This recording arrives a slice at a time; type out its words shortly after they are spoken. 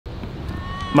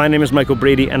My name is Michael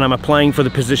Brady and I'm applying for the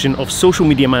position of Social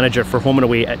Media Manager for Home and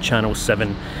Away at Channel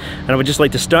 7. And I would just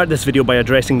like to start this video by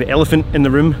addressing the elephant in the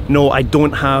room. No, I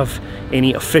don't have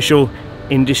any official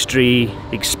industry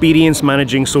experience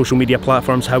managing social media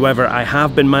platforms. However, I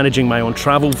have been managing my own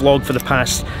travel vlog for the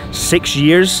past 6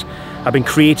 years. I've been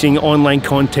creating online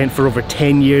content for over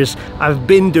 10 years. I've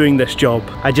been doing this job.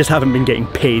 I just haven't been getting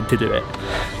paid to do it.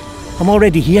 I'm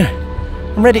already here.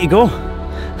 I'm ready to go.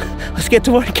 Let's get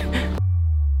to work.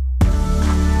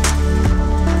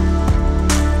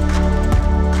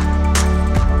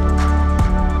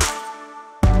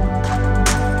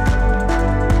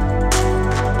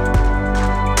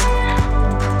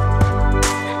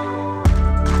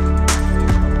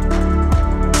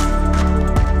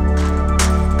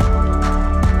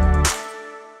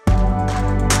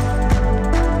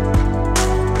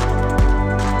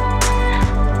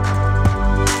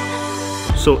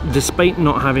 So despite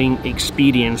not having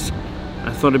experience,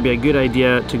 I thought it'd be a good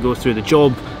idea to go through the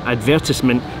job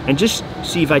advertisement and just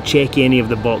see if I check any of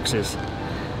the boxes.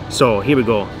 So here we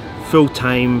go.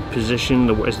 Full-time position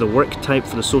is the work type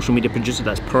for the social media producer.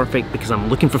 That's perfect because I'm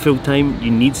looking for full-time.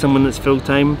 You need someone that's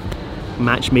full-time.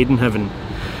 Match made in heaven.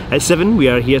 At 7, we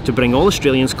are here to bring all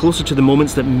Australians closer to the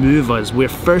moments that move us. We're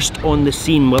first on the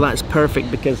scene. Well, that's perfect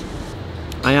because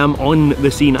I am on the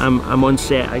scene. I'm on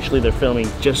set. Actually, they're filming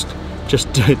just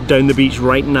down the beach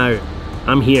right now.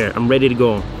 I'm here, I'm ready to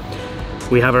go.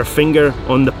 We have our finger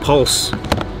on the pulse.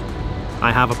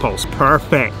 I have a pulse,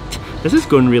 perfect. This is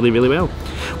going really, really well.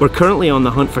 We're currently on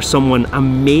the hunt for someone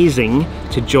amazing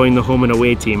to join the Home and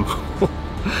Away team.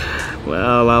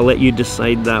 Well, I'll let you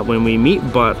decide that when we meet,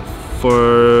 but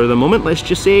for the moment, let's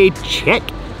just say check.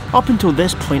 Up until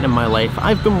this point in my life,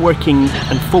 I've been working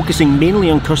and focusing mainly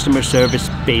on customer service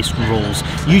based roles,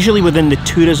 usually within the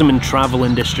tourism and travel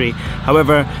industry.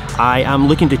 However, I am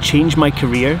looking to change my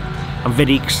career. I'm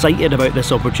very excited about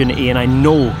this opportunity and I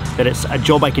know that it's a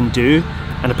job I can do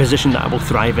and a position that I will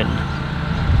thrive in.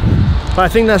 But I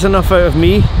think that's enough out of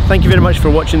me. Thank you very much for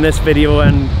watching this video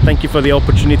and thank you for the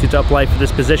opportunity to apply for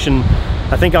this position.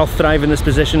 I think I'll thrive in this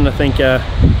position. I think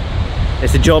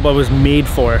it's the job I was made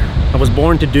for. I was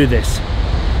born to do this.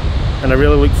 And I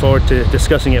really look forward to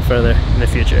discussing it further in the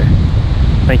future.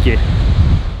 Thank you.